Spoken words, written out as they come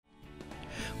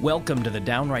Welcome to the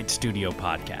Downright Studio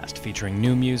podcast, featuring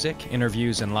new music,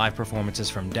 interviews, and live performances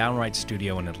from Downright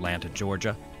Studio in Atlanta,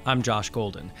 Georgia. I'm Josh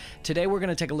Golden. Today we're going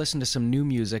to take a listen to some new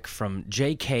music from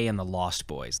J.K. and the Lost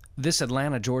Boys. This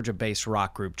Atlanta, Georgia-based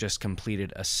rock group just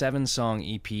completed a 7-song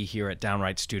EP here at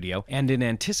Downright Studio, and in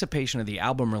anticipation of the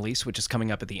album release, which is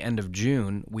coming up at the end of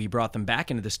June, we brought them back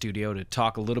into the studio to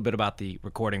talk a little bit about the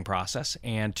recording process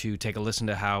and to take a listen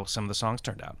to how some of the songs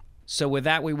turned out. So with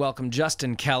that, we welcome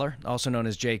Justin Keller, also known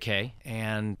as JK,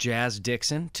 and Jazz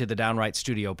Dixon to the Downright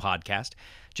Studio podcast.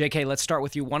 JK, let's start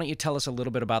with you. Why don't you tell us a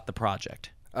little bit about the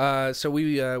project? So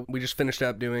we just finished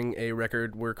up doing a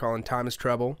record we're calling Time is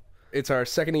Trouble. It's our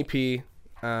second EP,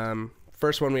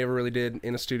 first one we ever really did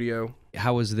in a studio.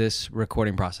 How was this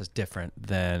recording process different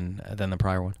than the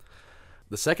prior one?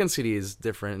 The second CD is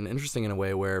different and interesting in a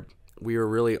way where we were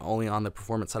really only on the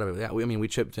performance side of it. Yeah, we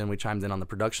chimed in on the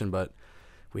production, but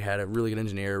we had a really good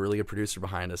engineer, a really good producer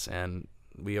behind us, and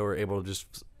we were able to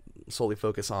just solely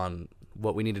focus on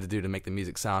what we needed to do to make the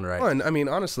music sound right. Well, and I mean,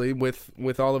 honestly,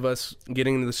 with all of us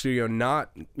getting into the studio,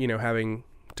 not having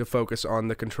to focus on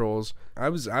the controls, I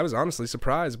was honestly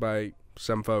surprised by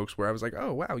some folks where I was like,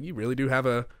 oh wow, you really do have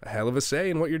a hell of a say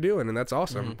in what you're doing, and that's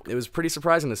awesome. Mm-hmm. It was pretty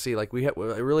surprising to see. Like it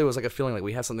really was like a feeling like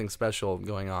we had something special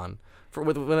going on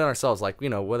within ourselves. Like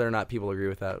whether or not people agree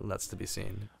with that's to be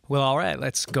seen. Well, all right,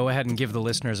 let's go ahead and give the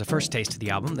listeners a first taste of the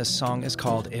album. This song is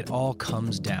called "It All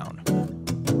Comes Down."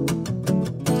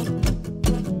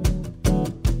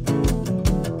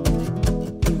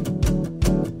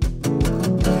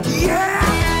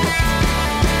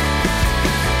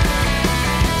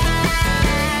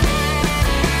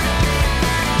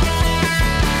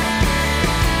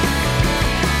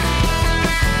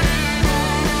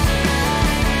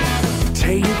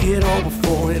 Take it all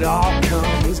before it all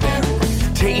comes down.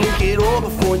 Take it all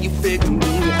before you figure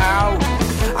me out.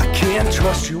 I can't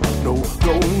trust you, no,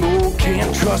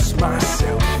 can't trust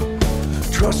myself.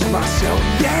 Trust myself,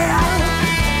 yeah.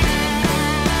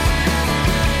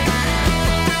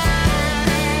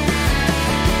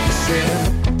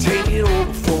 Said, take it all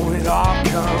before it all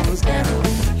comes down.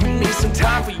 You need some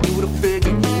time for you to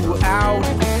figure you out.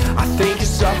 I think you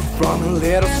suffer from a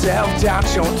little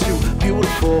self-doubt. You're too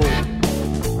beautiful.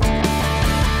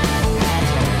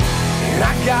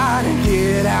 I gotta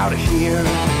get out of here.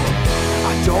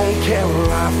 I don't care where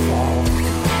I fall.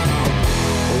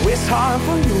 Oh, it's hard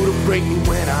for you to break me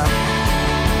when I've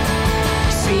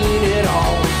seen it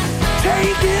all.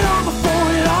 Take it all before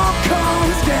it all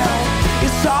comes down.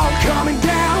 It's all coming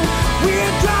down.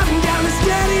 We're driving down a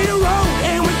steady road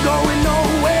and we're going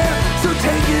nowhere. So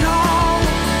take it all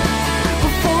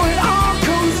before it all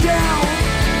comes down.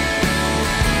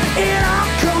 It all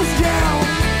comes down.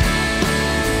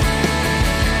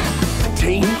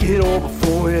 Take it all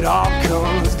before it all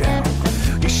comes down.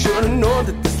 You should've known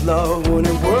that this love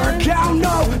wouldn't work out.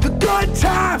 No, the good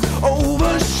times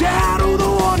overshadow the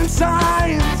warning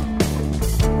signs.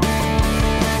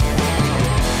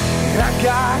 And I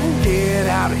gotta get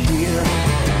out of here.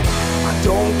 I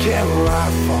don't care where I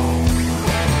fall.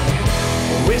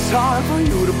 Oh, it's hard for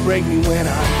you to break me when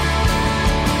I've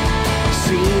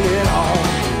seen it all.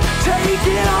 Take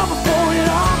it all before it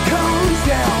all comes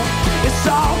down. It's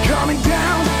all coming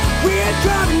down. We're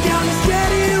driving down a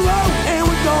steady road and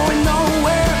we're going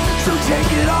nowhere. So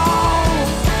take it all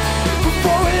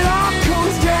before it all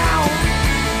comes down.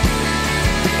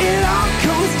 It all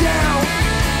comes down.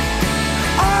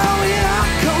 Oh, it all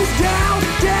comes down,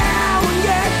 down,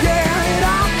 yeah, yeah. It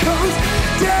all comes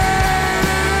down.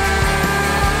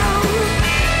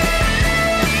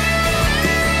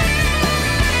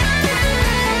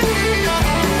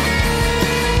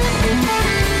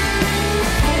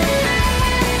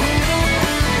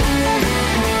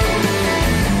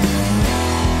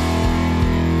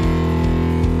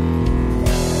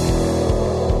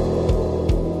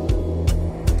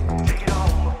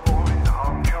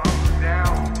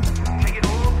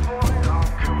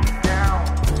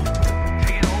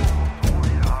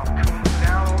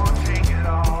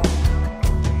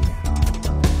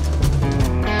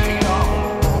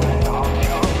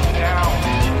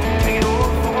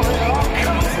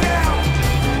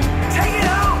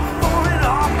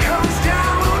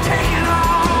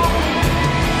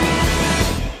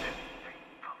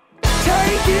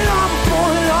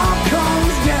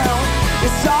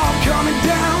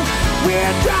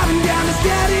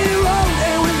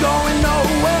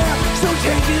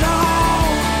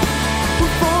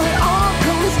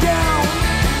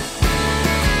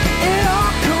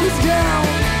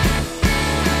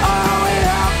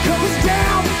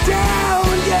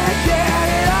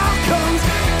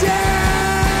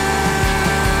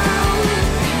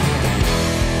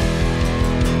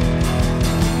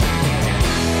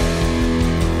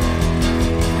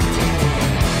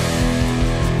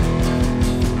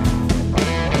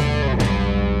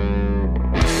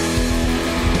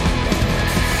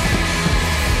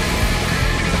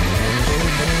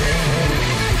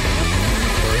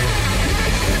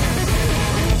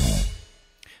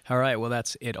 All right, well,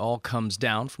 that's It All Comes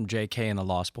Down from J.K. and the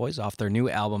Lost Boys off their new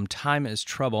album, Time is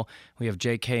Trouble. We have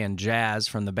J.K. and Jazz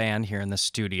from the band here in the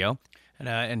studio.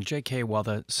 And J.K., while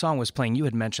the song was playing, you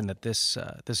had mentioned that this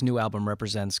new album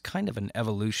represents kind of an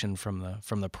evolution from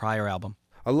the prior album.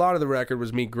 A lot of the record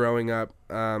was me growing up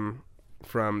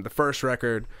from the first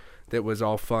record that was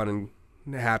all fun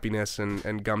and happiness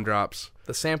and gumdrops.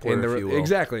 The sampler, if you will.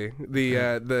 Exactly.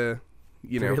 The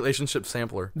relationship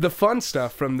sampler. The fun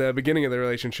stuff from the beginning of the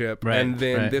relationship. Right, and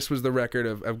then right. this was the record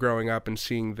of growing up and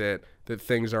seeing that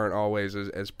things aren't always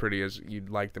as pretty as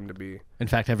you'd like them to be. In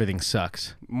fact, everything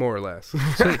sucks. More or less.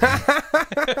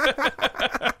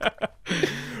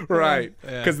 Right.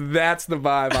 Because that's the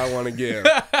vibe I want to give.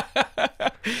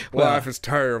 Life is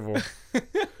terrible.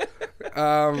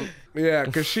 Yeah,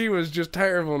 because she was just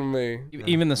terrible to me.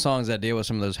 Even the songs that deal with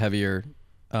some of those heavier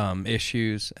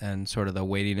issues and sort of the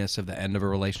weightiness of the end of a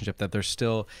relationship, that there's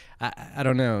still, I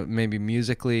don't know, maybe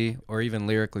musically or even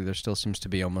lyrically, there still seems to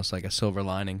be almost like a silver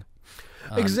lining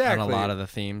Exactly. on a lot of the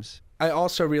themes. I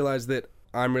also realized that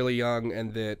I'm really young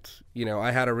and that,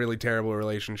 I had a really terrible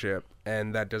relationship,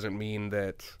 and that doesn't mean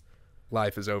that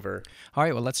life is over. All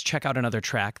right, well, let's check out another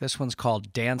track. This one's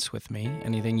called Dance With Me.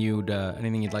 Anything you'd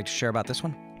like to share about this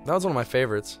one? That was one of my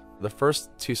favorites. The first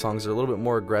two songs are a little bit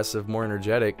more aggressive, more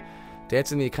energetic.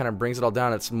 Dance With Me kind of brings it all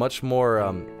down. It's much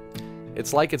more,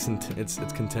 it's like it's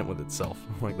content with itself,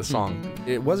 like the song.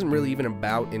 It wasn't really even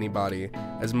about anybody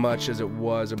as much as it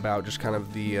was about just kind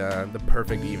of the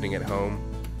perfect evening at home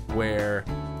where,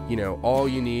 all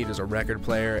you need is a record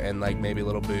player and like maybe a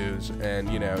little booze,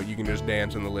 and, you can just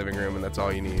dance in the living room and that's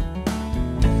all you need.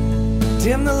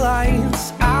 Dim the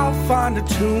lights, I'll find a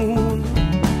tune.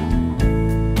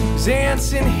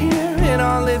 Dancing here in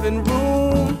our living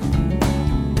room.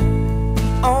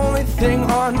 Only thing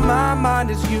on my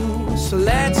mind is you, so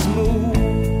let's move.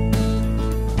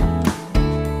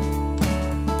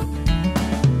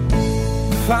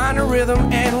 Find a rhythm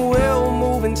and we'll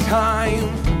move in time.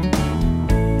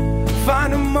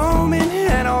 Find a moment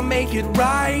and I'll make it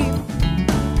right.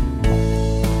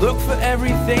 Look for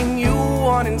everything you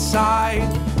want inside,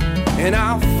 and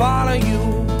I'll follow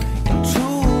you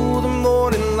into the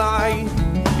morning light.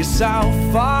 Yes, I'll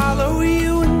follow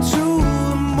you into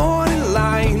the morning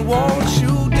light. Won't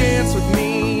you dance with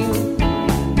me?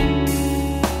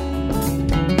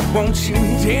 Won't you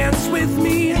dance with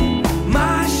me,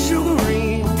 my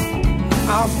sugarine?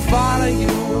 I'll follow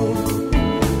you,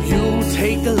 you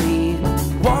take the lead.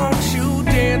 Won't you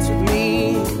dance with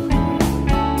me?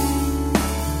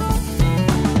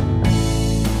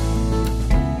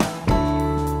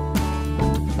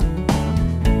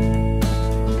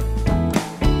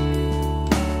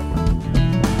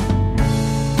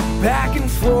 Back and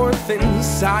forth and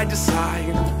side to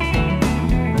side.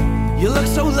 You look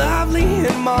so lovely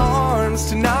in my arms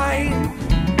tonight.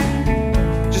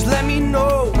 Just let me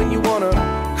know when you wanna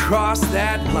cross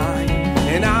that line,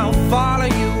 and I'll follow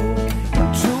you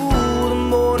to the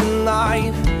morning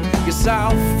light. Yes,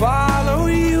 I'll follow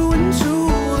you into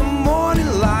the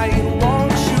morning light.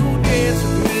 Won't you dance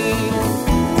with me?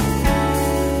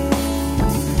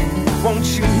 Won't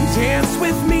you dance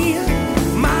with me,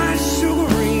 my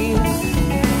sugarine?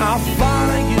 I'll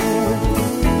follow you,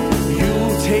 you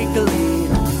take the lead.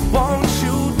 Won't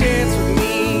you dance with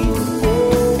me?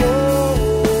 Oh.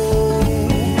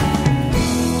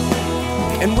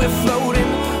 And we're floating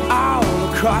all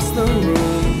across the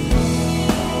room.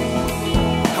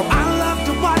 How I love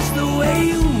to watch the way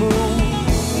you move.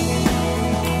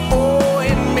 Oh,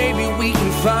 and maybe we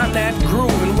can find that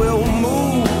groove and we'll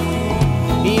move.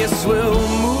 Yes, we'll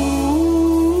move.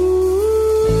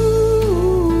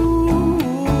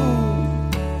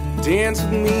 Dance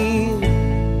with me.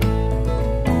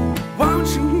 Won't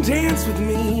you dance with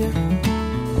me?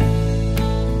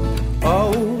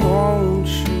 Oh, won't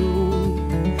you?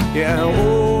 Yeah,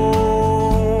 oh.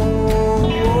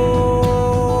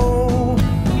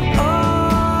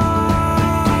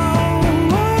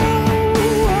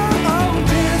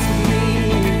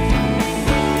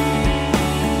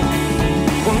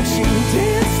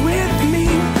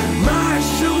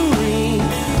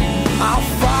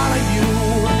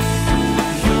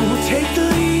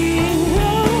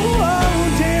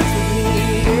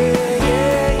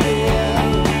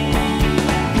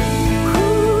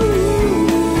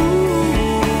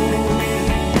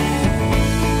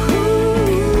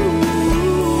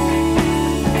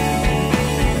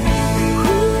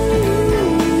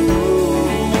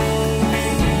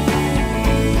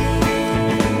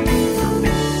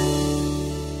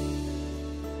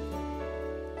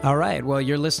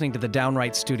 you're listening to the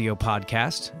Downright Studio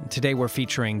podcast. Today we're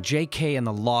featuring JK and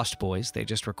the Lost Boys. They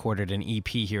just recorded an EP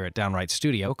here at Downright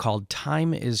Studio called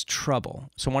Time is Trouble.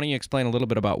 So why don't you explain a little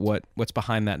bit about what's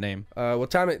behind that name? Well,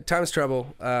 Time is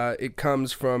Trouble,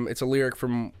 it's a lyric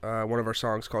from one of our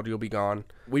songs called You'll Be Gone.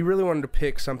 We really wanted to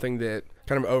pick something that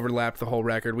kind of overlapped the whole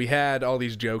record. We had all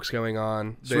these jokes going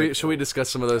on. Should we discuss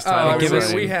some of those times?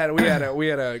 times? We had Chimps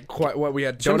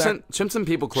and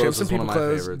People Close is one of my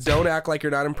favorites. Don't Act Like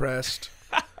You're Not Impressed.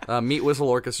 Meat Whistle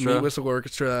Orchestra.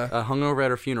 Hungover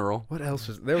at Her Funeral. What else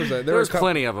was there? There was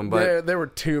plenty of them, but there were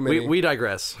too many. We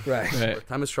digress. Right.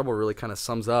 Time is Trouble really kind of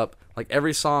sums up like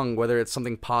every song, whether it's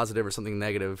something positive or something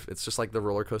negative. It's just like the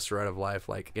roller coaster ride of life.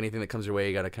 Like anything that comes your way,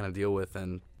 you got to kind of deal with,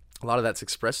 and a lot of that's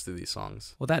expressed through these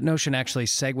songs. Well, that notion actually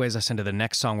segues us into the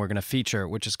next song we're going to feature,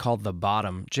 which is called The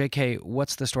Bottom. JK,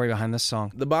 what's the story behind this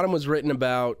song? The Bottom was written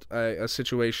about a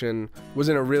situation, was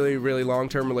in a really, really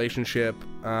long-term relationship,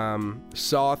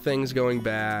 saw things going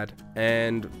bad,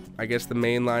 and I guess the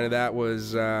main line of that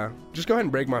was, just go ahead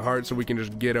and break my heart so we can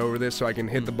just get over this, so I can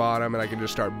hit the bottom and I can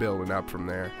just start building up from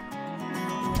there.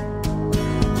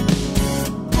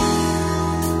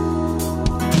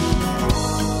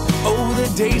 Oh, the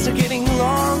days are getting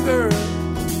longer,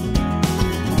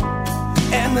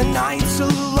 and the nights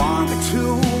are longer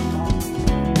too.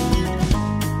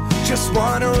 Just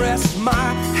wanna rest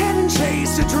my head and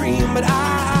chase a dream, but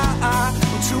I'm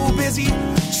too busy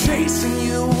chasing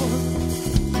you.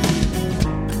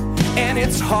 And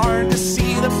it's hard to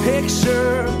see the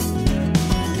picture,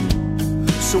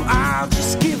 so I'll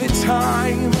just give it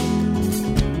time.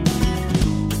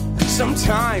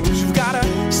 Sometimes you've gotta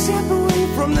separate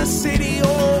from the city,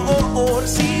 to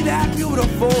see that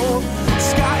beautiful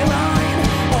skyline.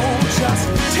 Oh, just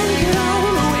take it all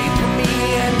away from me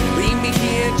and leave me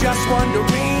here just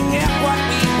wondering if what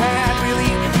we had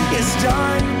really is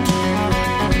done.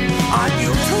 Are you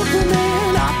took the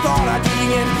man I thought I'd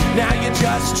be in? Now you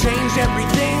just changed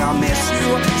everything. I'll miss you,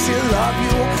 still love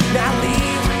you. Now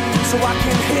leave so I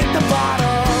can hit the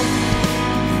bottom.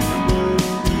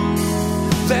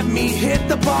 Let me hit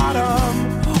the bottom.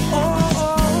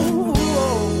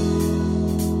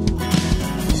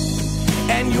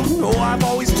 And you know I've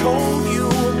always told you,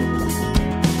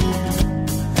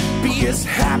 be as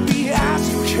happy as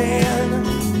you can.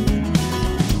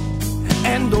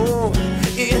 And oh,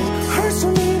 it hurts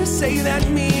for me to say that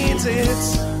means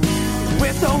it's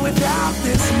with or without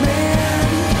this man.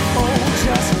 Oh,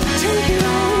 just take it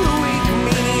all away from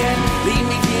me and leave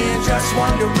me here just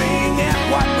wondering if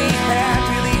what we had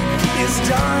really is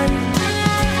done.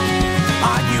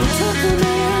 Are you took the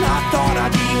man I thought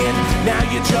I'd be in? Now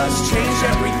you just changed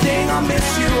everything. I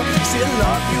miss you, still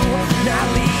love you. Now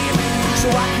leave so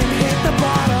I can hit the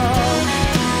bottom.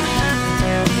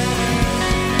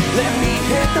 Let me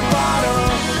hit the bottom.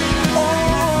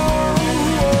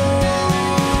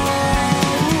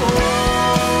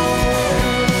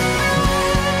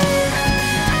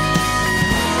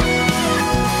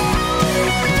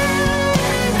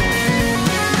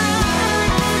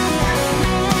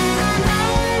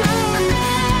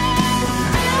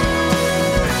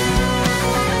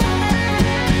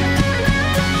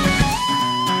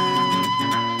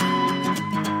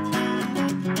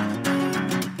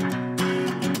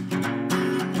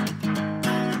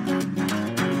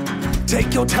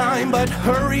 Take your time, but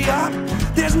hurry up.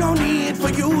 There's no need for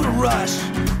you to rush.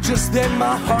 Just then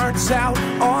my heart's out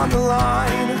on the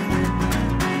line.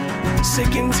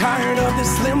 Sick and tired of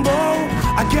this limbo.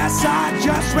 I guess I'd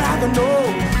just rather know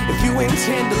if you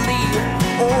intend to leave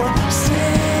or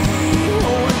stay,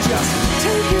 or just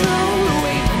take it all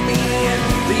away from me and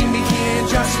leave me here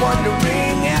just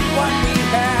wondering if what we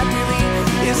had really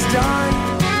is done.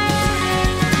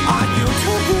 Are you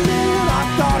took me? I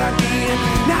thought I'd be in.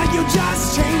 Now you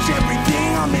just changed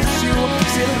everything. I miss you,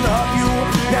 still love you.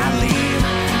 Now leave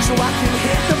so I can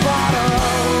hit the bottom.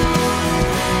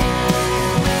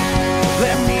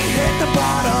 Let me hit the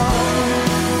bottom.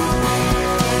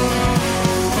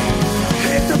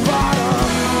 Hit the bottom.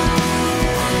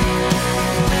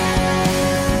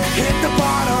 Hit the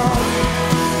bottom.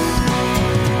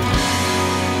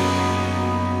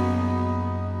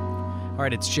 All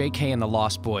right, it's JK and the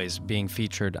Lost Boys being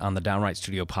featured on the Downright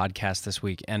Studio podcast this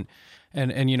week. And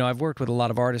you know, I've worked with a lot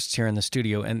of artists here in the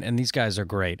studio, and these guys are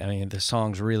great. I mean, the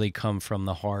songs really come from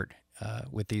the heart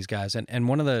with these guys. And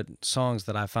one of the songs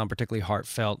that I found particularly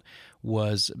heartfelt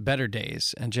was Better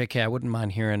Days. And JK, I wouldn't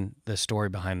mind hearing the story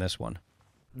behind this one.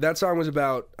 That song was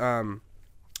about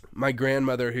my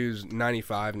grandmother, who's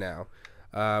 95 now.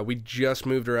 We just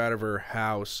moved her out of her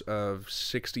house of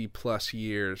 60 plus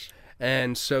years.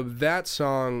 And so that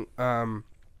song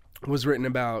was written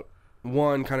about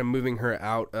one, kind of moving her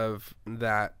out of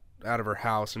her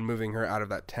house and moving her out of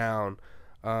that town.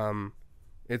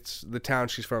 It's the town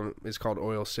she's from is called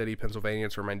Oil City, Pennsylvania.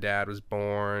 It's where my dad was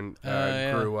born,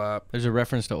 grew up. There's a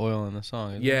reference to oil in the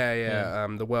song. Isn't there? Yeah.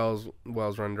 The wells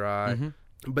run dry.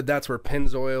 But that's where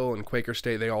Pennzoil and Quaker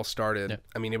State, they all started.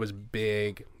 I mean, it was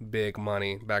big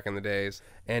money back in the days.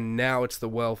 And now it's the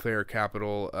welfare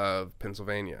capital of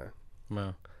Pennsylvania.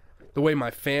 Wow. The way my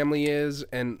family is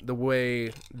and the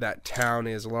way that town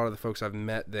is, a lot of the folks I've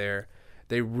met there,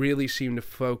 they really seem to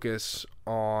focus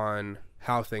on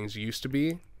how things used to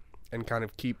be and kind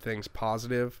of keep things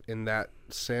positive in that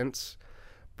sense.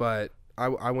 But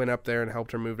I went up there and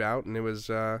helped her move out, and it was...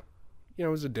 it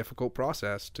was a difficult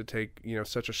process to take,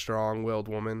 such a strong-willed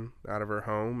woman out of her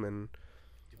home.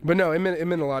 But no, it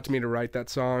meant a lot to me to write that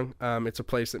song. It's a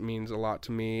place that means a lot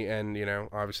to me, and,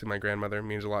 obviously my grandmother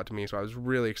means a lot to me, so I was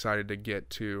really excited to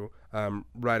get to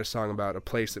write a song about a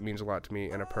place that means a lot to me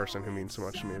and a person who means so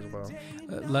much to me as well.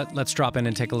 Let's drop in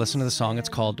and take a listen to the song. It's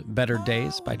called Better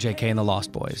Days by J.K. and the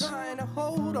Lost Boys. Trying to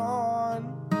hold on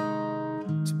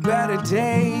to better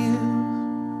days.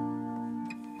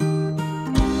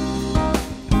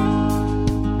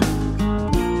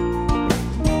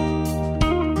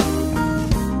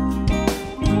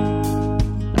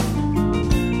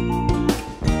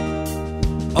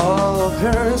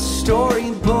 Her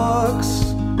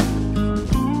storybooks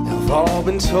have all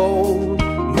been told,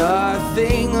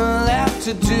 nothing left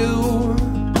to do.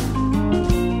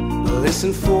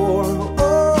 Listen for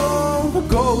a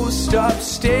ghost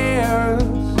upstairs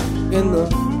in the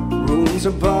rooms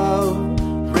above,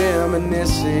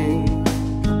 reminiscing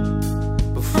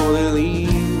before they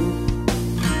leave.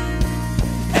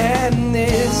 And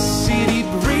this city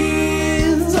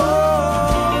breathes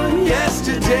on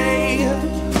yesterday.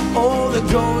 Oh, the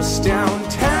ghosts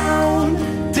downtown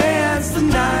dance the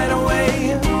night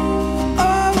away.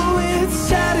 Oh, it's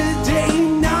Saturday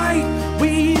night.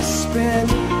 We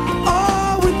spend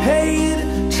all we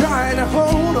paid trying to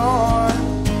hold on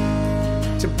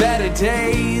to better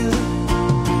days.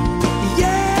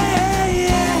 Yeah,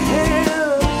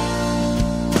 yeah.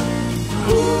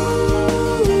 Ooh.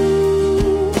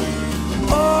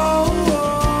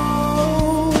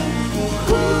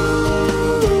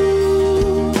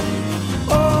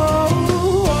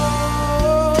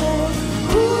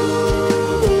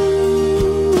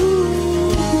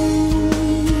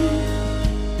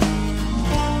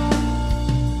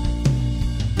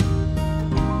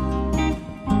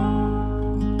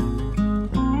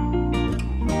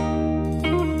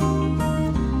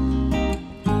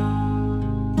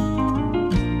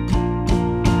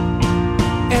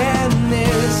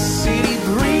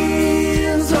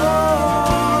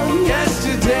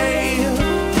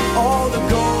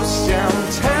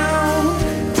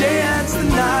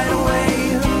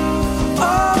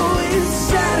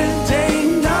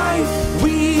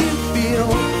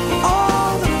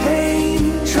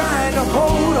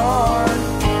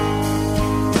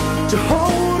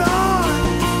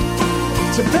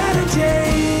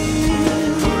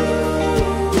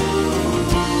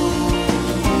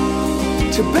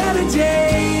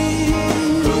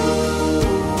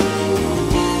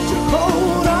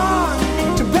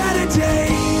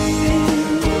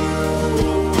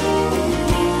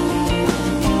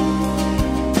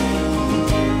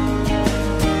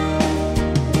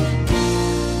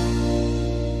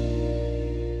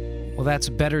 That's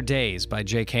Better Days by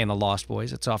J.K. and the Lost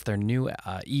Boys. It's off their new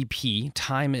EP,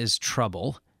 Time is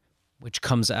Trouble, which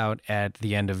comes out at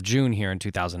the end of June here in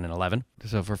 2011.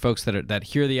 So for folks that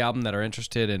hear the album, that are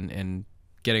interested in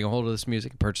getting a hold of this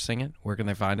music and purchasing it, where can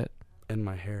they find it? In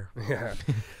my hair. Yeah.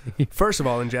 First of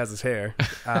all, in Jazz's hair.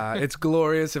 It's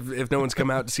glorious. If no one's come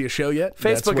out to see a show yet,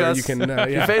 Facebook us. You can, If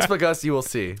you Facebook us, you will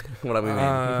see what I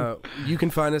mean. You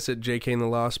can find us at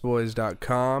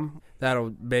jkandthelostboys.com.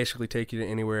 That'll basically take you to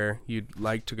anywhere you'd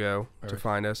like to go to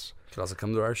find us. You could also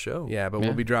come to our show. Yeah, but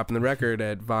we'll be dropping the record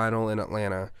at Vinyl in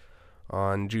Atlanta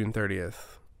on June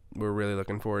 30th. We're really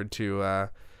looking forward to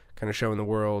kind of showing the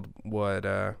world what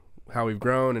how we've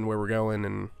grown and where we're going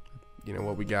and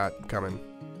what we got coming.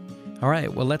 All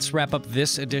right, well, let's wrap up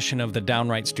this edition of the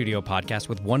Downright Studio podcast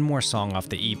with one more song off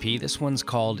the EP. This one's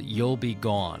called You'll Be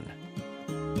Gone.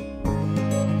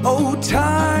 Oh,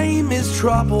 time is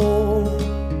trouble,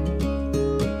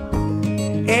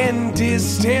 and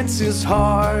distance is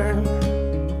hard.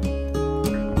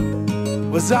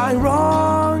 Was I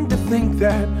wrong to think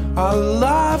that our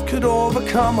love could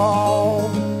overcome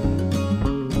all?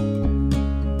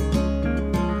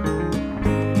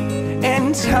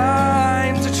 And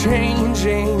times are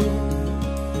changing,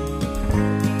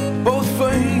 both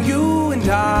for you and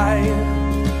I.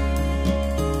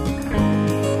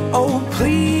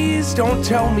 Please don't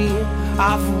tell me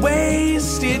I've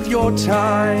wasted your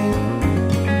time.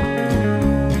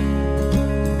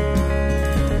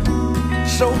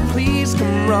 So please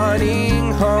come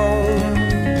running home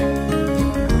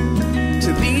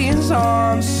to these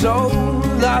arms so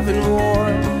loving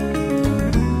warm.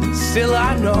 Still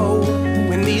I know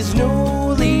when these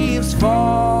new leaves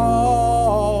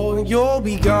fall, you'll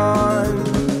be gone.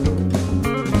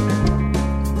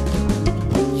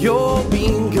 You'll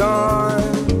be gone.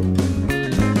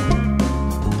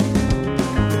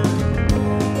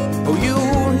 Oh, you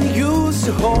used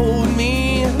to hold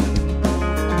me,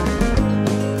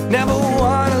 never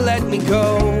wanna let me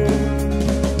go.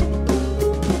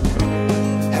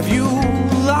 Have you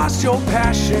lost your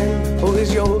passion, or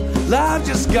is your love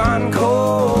just gone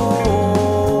cold?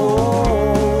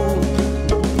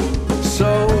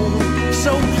 So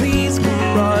please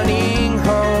come running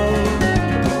home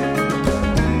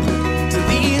to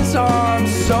these arms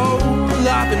so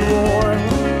loving warm.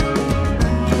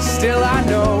 Still I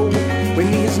know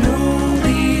when these new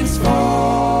leaves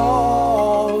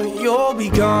fall, you'll be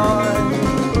gone.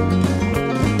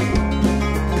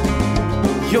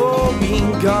 You'll be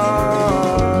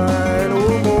gone. Oh.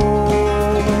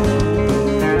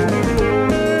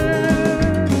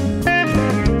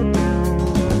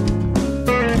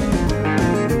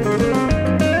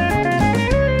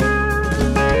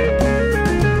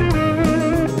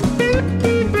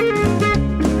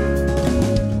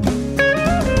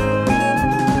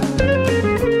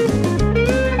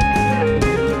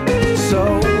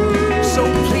 So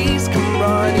please come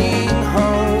running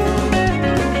home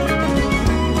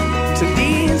to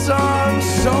these arms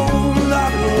so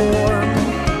loving warm.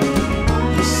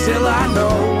 Still I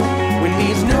know when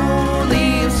these new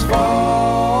leaves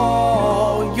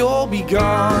fall, you'll be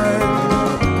gone.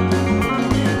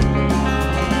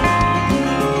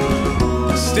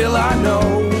 Still I know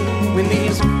when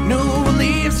these new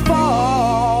leaves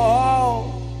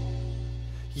fall,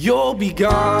 you'll be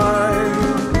gone.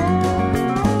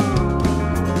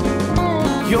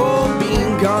 You're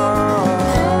being gone.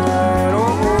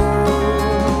 Oh,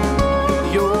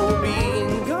 you're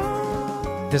being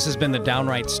gone. This has been the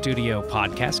Downright Studio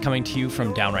podcast, coming to you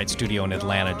from Downright Studio in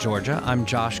Atlanta, Georgia. I'm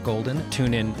Josh Golden.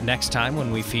 Tune in next time when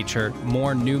we feature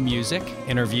more new music,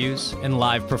 interviews, and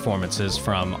live performances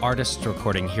from artists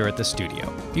recording here at the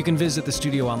studio. You can visit the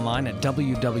studio online at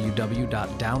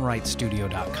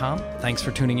www.downrightstudio.com. Thanks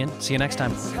for tuning in. See you next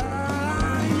time.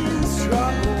 Time's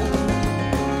trouble.